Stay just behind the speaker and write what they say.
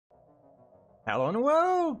Hello and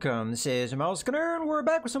welcome, this is Skinner, and we're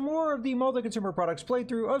back with some more of the multi-consumer products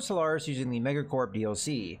playthrough of Stellaris using the MegaCorp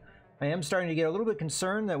DLC. I am starting to get a little bit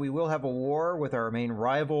concerned that we will have a war with our main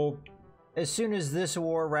rival as soon as this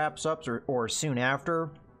war wraps up, or soon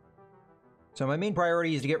after. So my main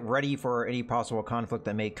priority is to get ready for any possible conflict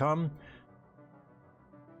that may come.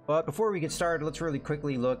 But before we get started, let's really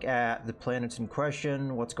quickly look at the planets in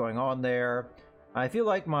question, what's going on there. I feel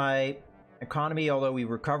like my economy, although we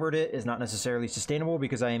recovered it, is not necessarily sustainable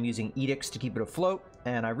because I am using edicts to keep it afloat,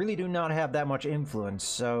 and I really do not have that much influence,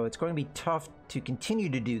 so it's going to be tough to continue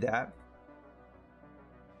to do that.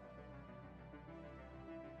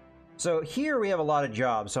 So here we have a lot of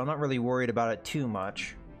jobs, so I'm not really worried about it too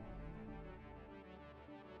much.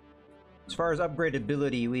 As far as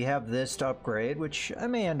upgradability, we have this to upgrade, which I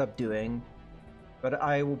may end up doing, but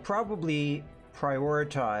I will probably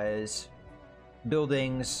prioritize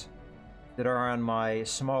buildings that are on my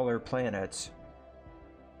smaller planets.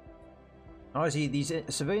 Honestly, these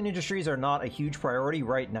civilian industries are not a huge priority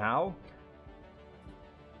right now,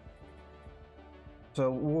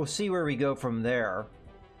 so we'll see where we go from there.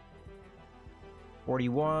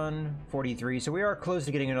 41, 43, so we are close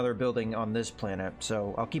to getting another building on this planet,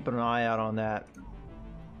 so I'll keep an eye out on that.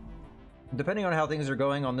 Depending on how things are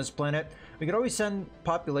going on this planet, we could always send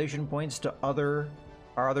population points to our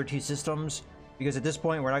other two systems, because at this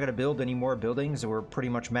point we're not going to build any more buildings, we're pretty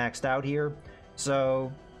much maxed out here,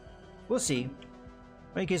 so we'll see. In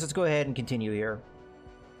any case, let's go ahead and continue here.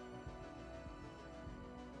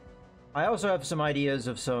 I also have some ideas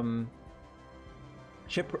of some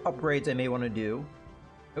ship upgrades I may want to do.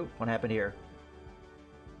 Oh, what happened here?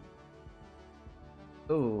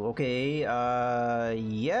 Oh, okay.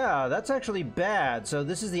 Yeah, that's actually bad. So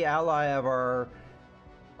this is the ally of our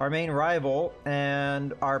main rival,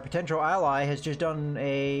 and our potential ally has just done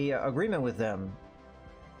a agreement with them.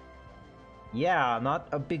 Yeah, I'm not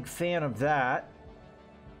a big fan of that.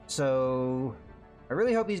 So I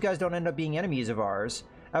really hope these guys don't end up being enemies of ours.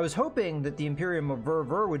 I was hoping that the Imperium of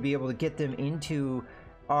Ver would be able to get them into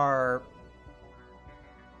our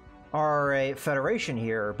federation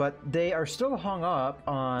here, but they are still hung up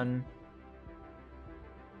on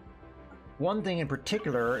one thing in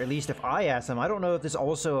particular, at least if I ask them. I don't know if this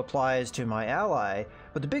also applies to my ally,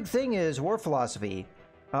 but the big thing is war philosophy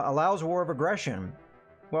allows war of aggression.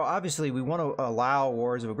 Well, obviously we want to allow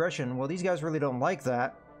wars of aggression. Well, these guys really don't like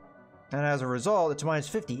that, and as a result, it's minus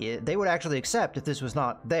 50. They would actually accept if this was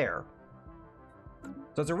not there.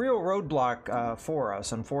 So it's a real roadblock for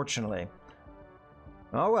us, unfortunately.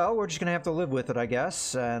 Oh well, we're just gonna have to live with it, I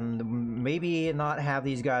guess, and maybe not have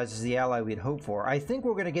these guys as the ally we'd hope for. I think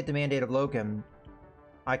we're gonna get the Mandate of Loken.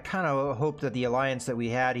 I kind of hoped that the alliance that we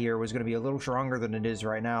had here was gonna be a little stronger than it is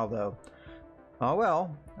right now, though. Oh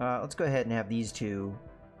well, let's go ahead and have these two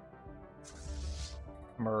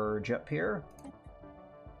merge up here.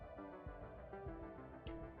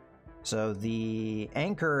 So the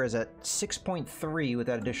anchor is at 6.3 with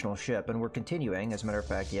that additional ship, and we're continuing. As a matter of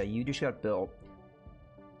fact, yeah, you just got built.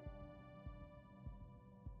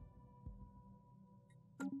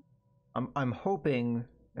 I'm hoping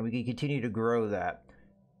that we can continue to grow that.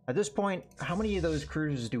 At this point, how many of those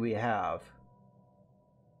cruisers do we have?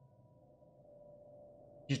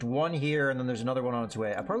 Just one here, and then there's another one on its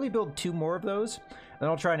way. I'll probably build 2 more of those, then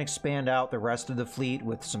I'll try and expand out the rest of the fleet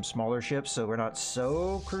with some smaller ships so we're not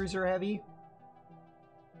so cruiser heavy.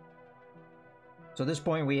 So at this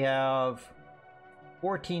point we have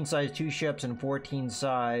 14 size 2 ships and 14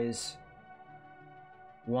 size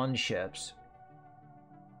 1 ships.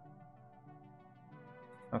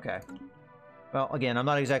 Okay. Well, again, I'm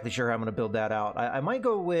not exactly sure how I'm going to build that out. I might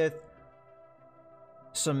go with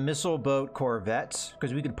some missile boat corvettes,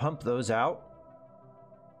 because we could pump those out.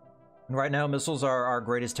 And right now, missiles are our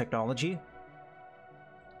greatest technology.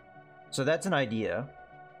 So that's an idea.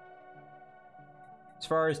 As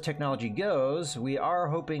far as technology goes, we are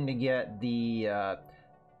hoping to get the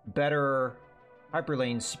better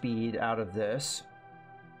hyperlane speed out of this.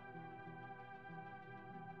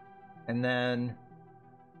 And then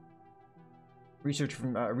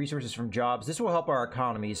resources from jobs. This will help our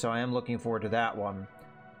economy, so I am looking forward to that one.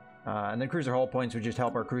 And then cruiser hull points would just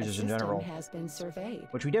help our cruisers in general. Has been surveyed.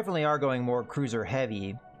 Which we definitely are going more cruiser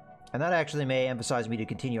heavy, and that actually may emphasize me to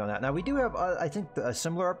continue on that. Now we do have, I think, a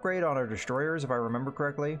similar upgrade on our destroyers, if I remember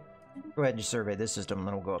correctly. Go ahead and just survey this system, and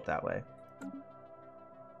then we'll go up that way.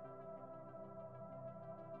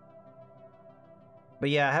 But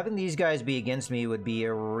yeah, having these guys be against me would be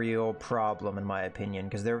a real problem, in my opinion,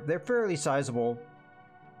 because they're fairly sizable.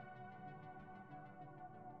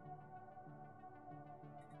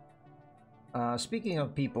 Speaking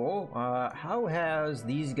of people, how has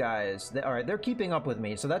these guys... Alright, they're keeping up with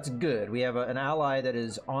me, so that's good. We have an ally that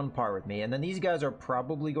is on par with me, and then these guys are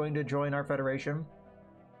probably going to join our federation.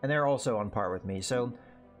 And they're also on par with me, so...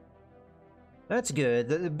 That's good.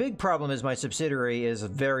 The big problem is my subsidiary is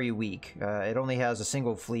very weak. It only has a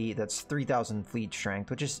single fleet that's 3,000 fleet strength,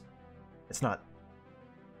 which is... It's not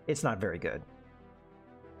very good.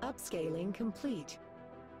 Upscaling complete.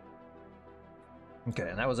 Okay,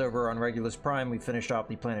 and that was over on Regulus Prime. We finished off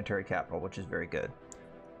the planetary capital, which is very good.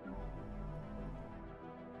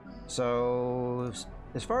 So,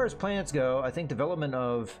 as far as planets go, I think development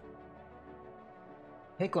of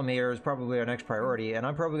Hiklamir is probably our next priority, and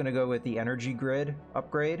I'm probably going to go with the energy grid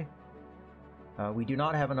upgrade. We do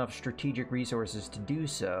not have enough strategic resources to do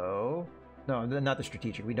so. No, not the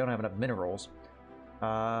strategic. We don't have enough minerals.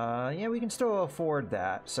 Yeah, we can still afford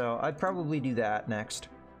that, so I'd probably do that next.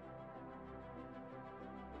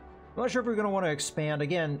 I'm not sure if we're going to want to expand.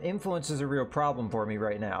 Again, influence is a real problem for me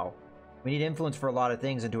right now. We need influence for a lot of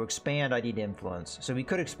things, and to expand, I need influence. So we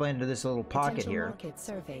could expand into this little pocket here. Market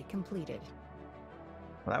survey completed.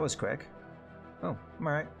 Well, that was quick. Oh,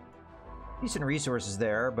 alright. Decent resources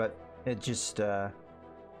there, but it just, Okay.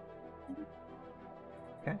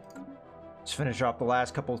 Let's finish off the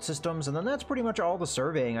last couple of systems, and then that's pretty much all the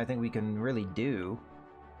surveying I think we can really do.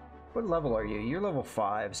 What level are you? You're level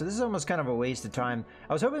 5, so this is almost kind of a waste of time.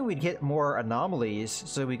 I was hoping we'd get more anomalies,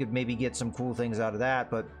 so we could maybe get some cool things out of that,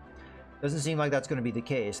 but doesn't seem like that's going to be the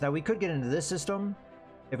case. Now, we could get into this system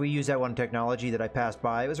if we use that one technology that I passed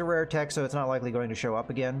by. It was a rare tech, so it's not likely going to show up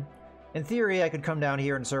again. In theory, I could come down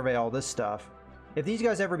here and survey all this stuff. If these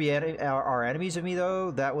guys ever are enemies of me,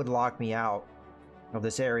 though, that would lock me out of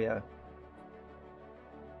this area.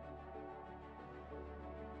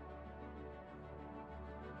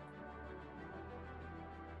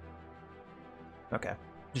 Okay,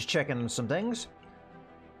 just checking some things.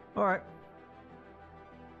 Alright.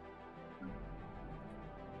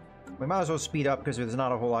 We might as well speed up because there's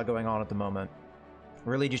not a whole lot going on at the moment.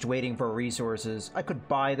 Really just waiting for resources. I could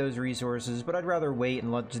buy those resources, but I'd rather wait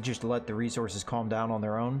and just let the resources calm down on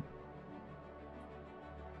their own.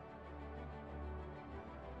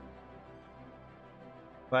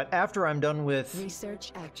 But after I'm done with...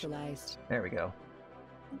 Research actualized. There we go.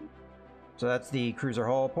 So that's the cruiser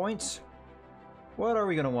hull points. What are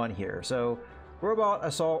we going to want here? So, robot,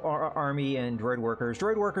 assault, army, and droid workers.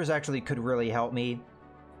 Droid workers actually could really help me,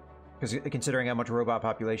 because considering how much robot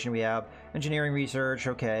population we have. Engineering research,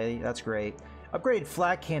 okay, that's great. Upgraded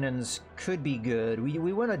flak cannons could be good.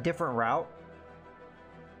 We went a different route.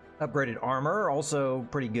 Upgraded armor, also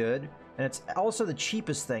pretty good. And it's also the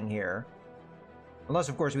cheapest thing here. Unless,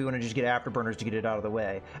 of course, we want to just get afterburners to get it out of the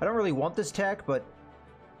way. I don't really want this tech, but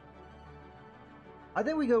I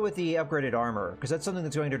think we go with the upgraded armor, because that's something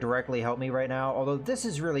that's going to directly help me right now, although this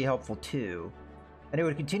is really helpful too. And it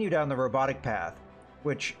would continue down the robotic path,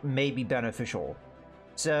 which may be beneficial.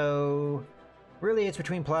 So, really it's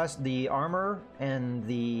between the armor and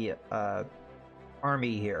the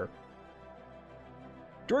army here.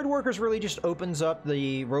 Droid workers really just opens up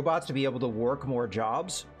the robots to be able to work more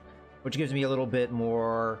jobs, which gives me a little bit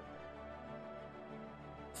more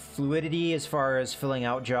fluidity as far as filling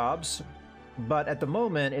out jobs. But at the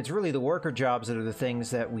moment, it's really the worker jobs that are the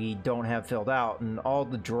things that we don't have filled out, and all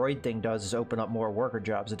the droid thing does is open up more worker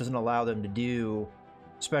jobs. It doesn't allow them to do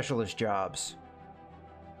specialist jobs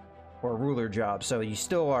or ruler jobs, so you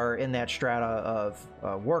still are in that strata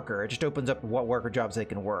of worker. It just opens up what worker jobs they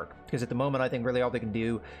can work, because at the moment I think really all they can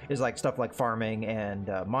do is like stuff like farming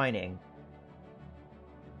and mining.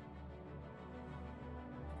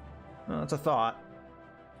 Well, that's a thought.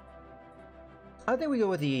 I think we go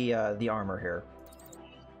with the armor here.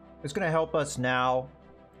 It's going to help us now,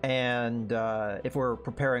 and if we're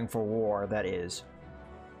preparing for war, that is.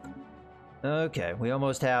 Okay, we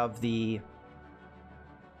almost have the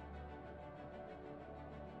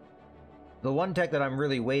one tech that I'm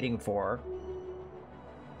really waiting for,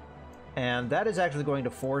 and that is actually going to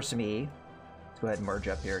force me, let's go ahead and merge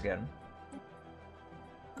up here again,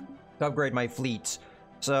 to upgrade my fleets.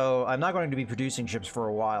 So I'm not going to be producing ships for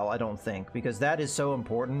a while, I don't think, because that is so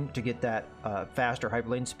important to get that faster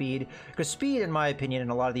hyperlane speed. Because speed, in my opinion,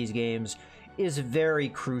 in a lot of these games, is very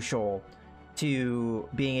crucial to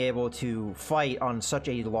being able to fight on such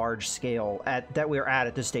a large scale that we're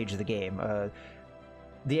at this stage of the game.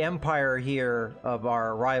 The empire here of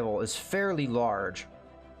our rival is fairly large.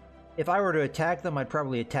 If I were to attack them, I'd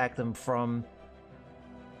probably attack them from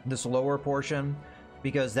this lower portion,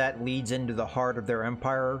 because that leads into the heart of their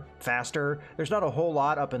empire faster. There's not a whole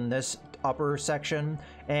lot up in this upper section,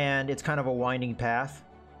 and it's kind of a winding path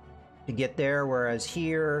to get there, whereas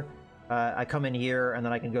here, I come in here and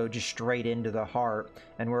then I can go just straight into the heart,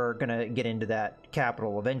 and we're gonna get into that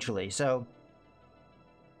capital eventually. So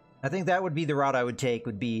I think that would be the route I would take,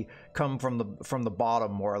 would be come from the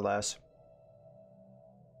bottom, more or less.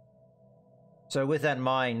 So with that in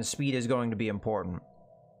mind, speed is going to be important.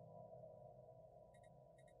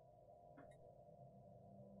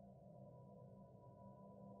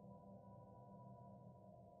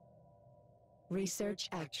 Research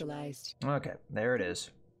actualized. Okay, there it is.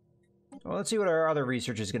 Well, let's see what our other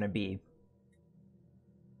research is going to be.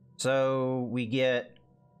 So we get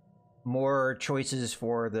more choices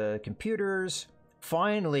for the computers.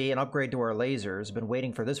 Finally, an upgrade to our lasers. Been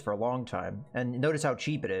waiting for this for a long time. And notice how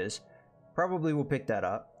cheap it is. Probably will pick that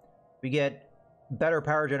up. We get better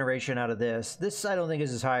power generation out of this. This I don't think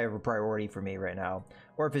is as high of a priority for me right now.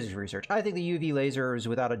 Or physics research. I think the UV lasers,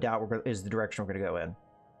 without a doubt, is the direction we're going to go in.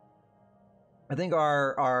 I think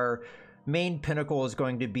our main pinnacle is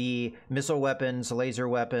going to be missile weapons, laser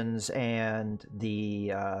weapons, and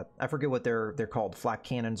the I forget what they're called, flak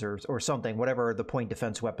cannons or something, whatever the point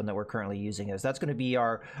defense weapon that we're currently using is. That's going to be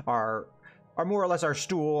our more or less our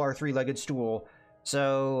stool, our three-legged stool.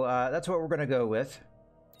 So that's what we're going to go with.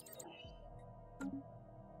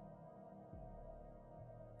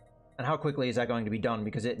 And how quickly is that going to be done?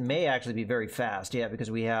 Because it may actually be very fast. Yeah, because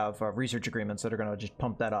we have research agreements that are going to just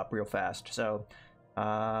pump that up real fast. So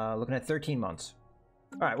looking at 13 months.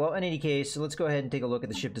 All right, well, in any case, let's go ahead and take a look at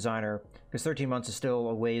the ship designer, because 13 months is still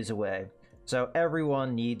a ways away. So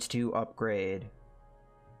everyone needs to upgrade.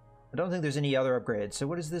 I don't think there's any other upgrades. So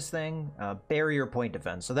what is this thing? Barrier point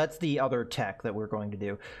defense. So that's the other tech that we're going to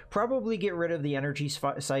do. Probably get rid of the energy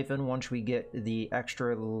siphon once we get the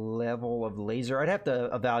extra level of laser. I'd have to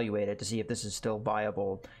evaluate it to see if this is still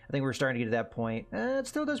viable. I think we're starting to get to that point. It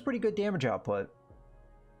still does pretty good damage output.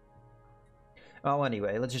 Oh,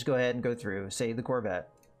 anyway, let's just go ahead and go through. Save the Corvette.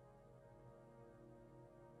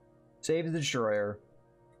 Save the destroyer.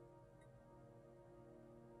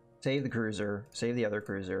 Save the cruiser. Save the other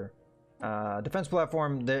cruiser. Defense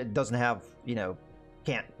platform that doesn't have, you know,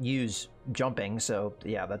 can't use jumping, so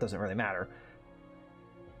yeah, that doesn't really matter.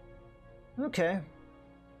 Okay.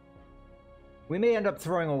 We may end up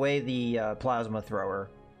throwing away the plasma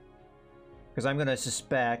thrower, because I'm going to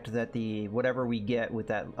suspect that the whatever we get with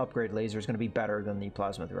that upgrade laser is going to be better than the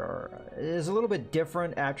plasma thrower. It is a little bit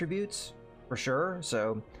different attributes, for sure,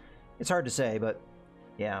 so it's hard to say, but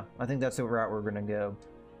yeah, I think that's the route we're going to go.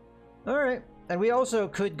 Alright, and we also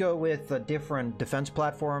could go with a different defense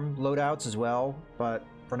platform loadouts as well, but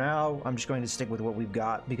for now, I'm just going to stick with what we've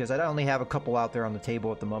got, because I only have a couple out there on the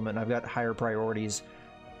table at the moment, and I've got higher priorities.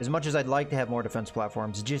 As much as I'd like to have more defense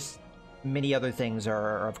platforms, just many other things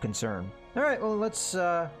are of concern. Alright, well, let's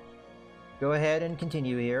go ahead and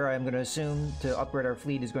continue here. I'm going to assume to upgrade our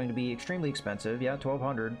fleet is going to be extremely expensive. Yeah,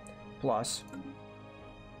 1,200 plus.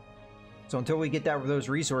 So until we get those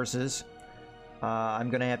resources, I'm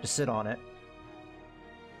going to have to sit on it.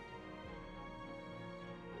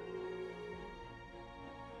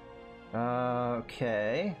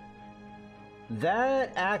 Okay.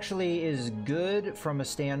 That actually is good from a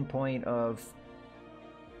standpoint of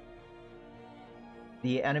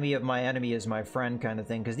the enemy of my enemy is my friend kind of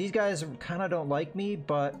thing, because these guys kind of don't like me,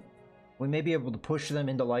 but we may be able to push them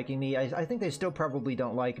into liking me. I think they still probably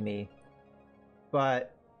don't like me,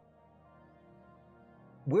 but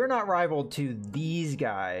we're not rivaled to these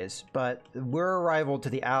guys, but we're a rival to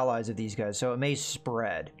the allies of these guys, so it may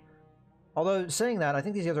spread. Although, saying that, I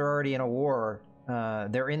think these guys are already in a war.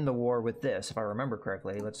 They're in the war with this, if I remember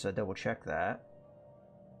correctly. Let's double check that.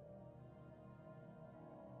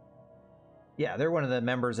 Yeah, they're one of the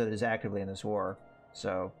members that is actively in this war,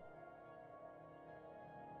 so...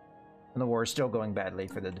 And the war is still going badly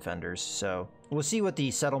for the defenders, so... We'll see what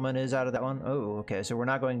the settlement is out of that one. Oh, okay, so we're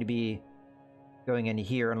not going to be going into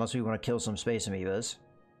here unless we want to kill some space amoebas.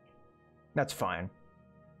 That's fine.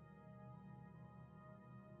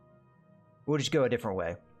 We'll just go a different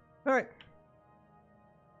way. Alright.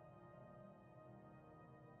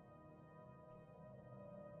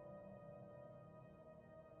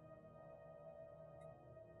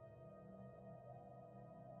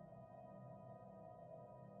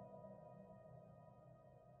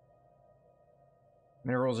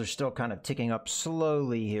 Minerals are still kind of ticking up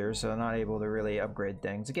slowly here, so I'm not able to really upgrade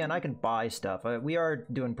things. Again, I can buy stuff. We are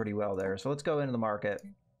doing pretty well there, so let's go into the market.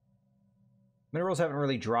 Minerals haven't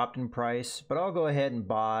really dropped in price, but I'll go ahead and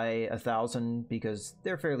buy 1,000 because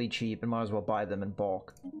they're fairly cheap and might as well buy them in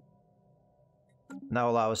bulk. And that'll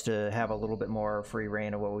allow us to have a little bit more free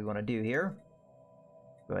reign of what we want to do here.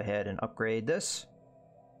 Go ahead and upgrade this.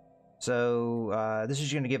 So this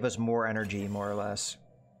is going to give us more energy, more or less.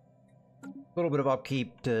 little bit of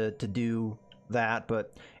upkeep to do that,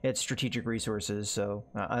 but it's strategic resources, so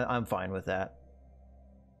I'm fine with that.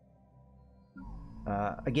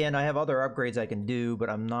 Again, I have other upgrades I can do, but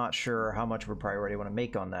I'm not sure how much of a priority I want to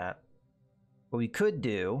make on that. What we could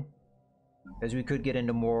do is we could get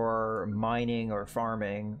into more mining or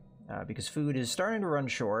farming, because food is starting to run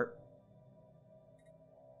short.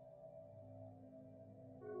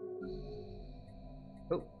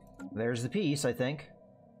 Oh, there's the piece, I think.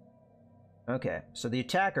 Okay, so the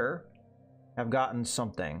attacker have gotten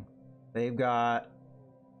something. They've got...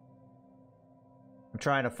 I'm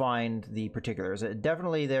trying to find the particulars.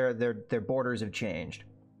 Definitely their borders have changed.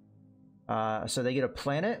 So they get a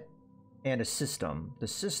planet and a system. The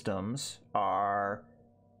systems are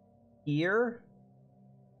here,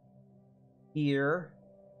 here,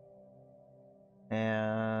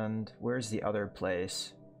 and where's the other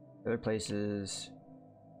place? The other place is...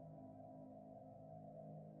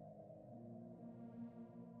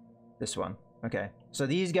 this one. Okay. So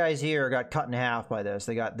these guys here got cut in half by this.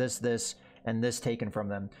 They got this, and this taken from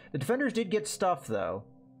them. The defenders did get stuff, though.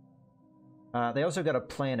 They also got a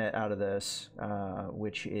planet out of this,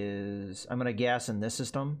 which is, I'm going to guess, in this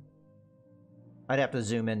system. I'd have to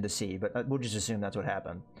zoom in to see, but we'll just assume that's what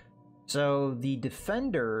happened. So the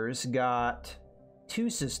defenders got 2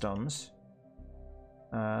 systems.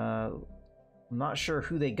 I'm not sure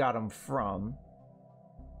who they got them from.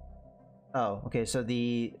 Oh, okay, so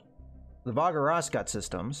the Vagaras got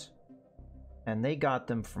systems, and they got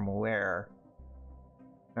them from where?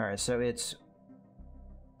 Alright, so it's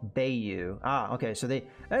Bayou. Ah, okay, so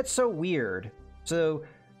that's so weird. So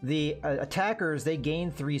the attackers, they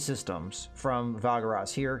gained 3 systems from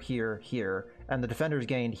Vagaras. Here, here, here. And the defenders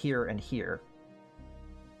gained here and here.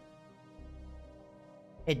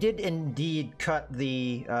 It did indeed cut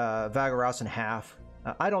the Vagaras in half.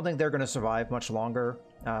 I don't think they're going to survive much longer.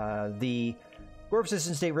 The Gorf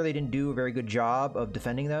Citizen State really didn't do a very good job of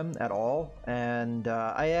defending them at all, and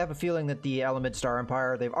I have a feeling that the Alamid Star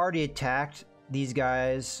Empire, they've already attacked these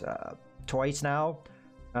guys twice now.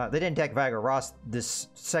 They didn't attack Vagaras this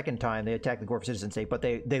second time, they attacked the Gorf Citizen State, but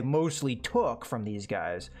they mostly took from these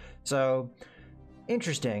guys. So,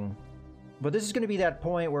 interesting. But this is going to be that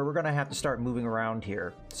point where we're going to have to start moving around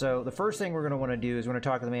here. So the first thing we're going to want to do is we're going to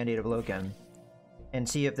talk to the Mandate of Loken and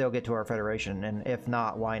see if they'll get to our Federation, and if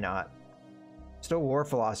not, why not? Still, war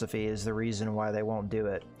philosophy is the reason why they won't do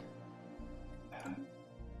it.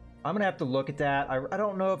 I'm gonna have to look at that. I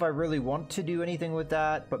don't know if I really want to do anything with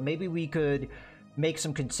that, but maybe we could make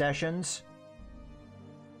some concessions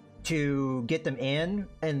to get them in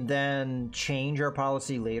and then change our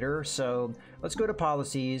policy later. So let's go to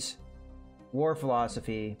policies, war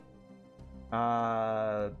philosophy.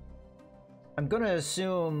 I'm gonna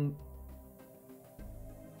assume...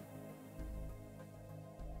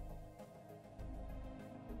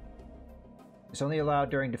 it's only allowed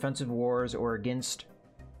during defensive wars or against...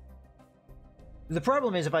 The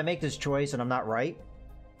problem is, if I make this choice and I'm not right,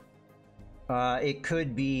 it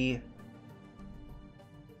could be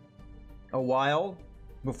a while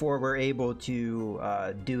before we're able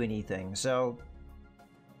to do anything. So,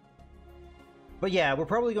 but yeah, we're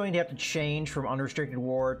probably going to have to change from unrestricted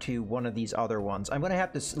war to one of these other ones. I'm going to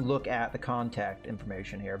have to look at the contact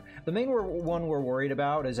information here. The main one we're worried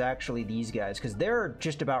about is actually these guys, because they're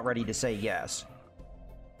just about ready to say yes.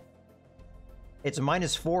 It's a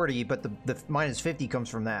 -40, but the -50 comes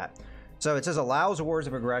from that. So it says allows wars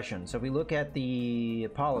of aggression. So if we look at the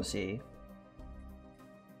policy...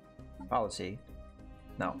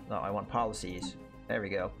 No, I want policies. There we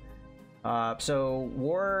go. So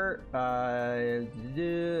war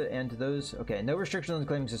and those... Okay, no restrictions on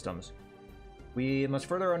claiming systems. We must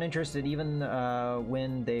further our own interest even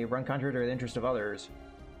when they run contrary to the interest of others.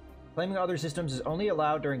 Claiming other systems is only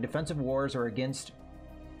allowed during defensive wars or against...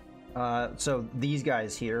 so these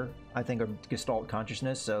guys here, I think, are Gestalt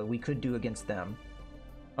consciousness, so we could do against them.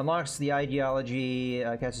 Unlocks the ideology,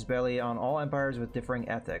 casts belly on all empires with differing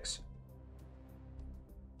ethics.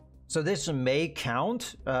 So this may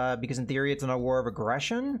count, because in theory it's not a war of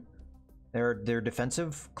aggression. They're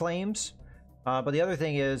defensive claims. But the other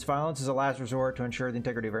thing is, violence is a last resort to ensure the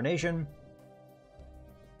integrity of our nation.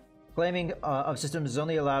 Claiming of systems is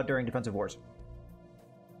only allowed during defensive wars.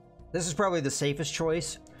 This is probably the safest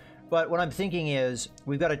choice. But what I'm thinking is,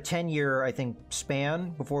 we've got a 10-year, I think,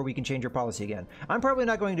 span before we can change our policy again. I'm probably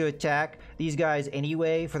not going to attack these guys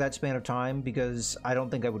anyway for that span of time, because I don't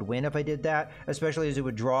think I would win if I did that, especially as it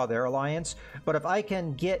would draw their alliance. But if I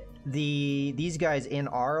can get these guys in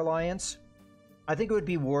our alliance, I think it would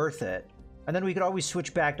be worth it. And then we could always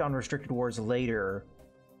switch back to unrestricted wars later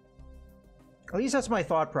At least that's my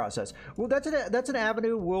thought process. Well, that's an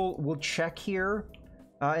avenue we'll check here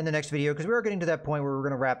in the next video, because we are getting to that point where we're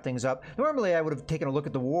going to wrap things up. Normally, I would have taken a look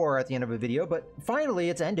at the war at the end of a video, but finally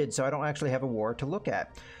it's ended, so I don't actually have a war to look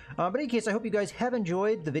at. But in any case, I hope you guys have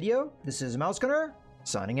enjoyed the video. This is Mouse Gunner,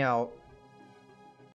 signing out.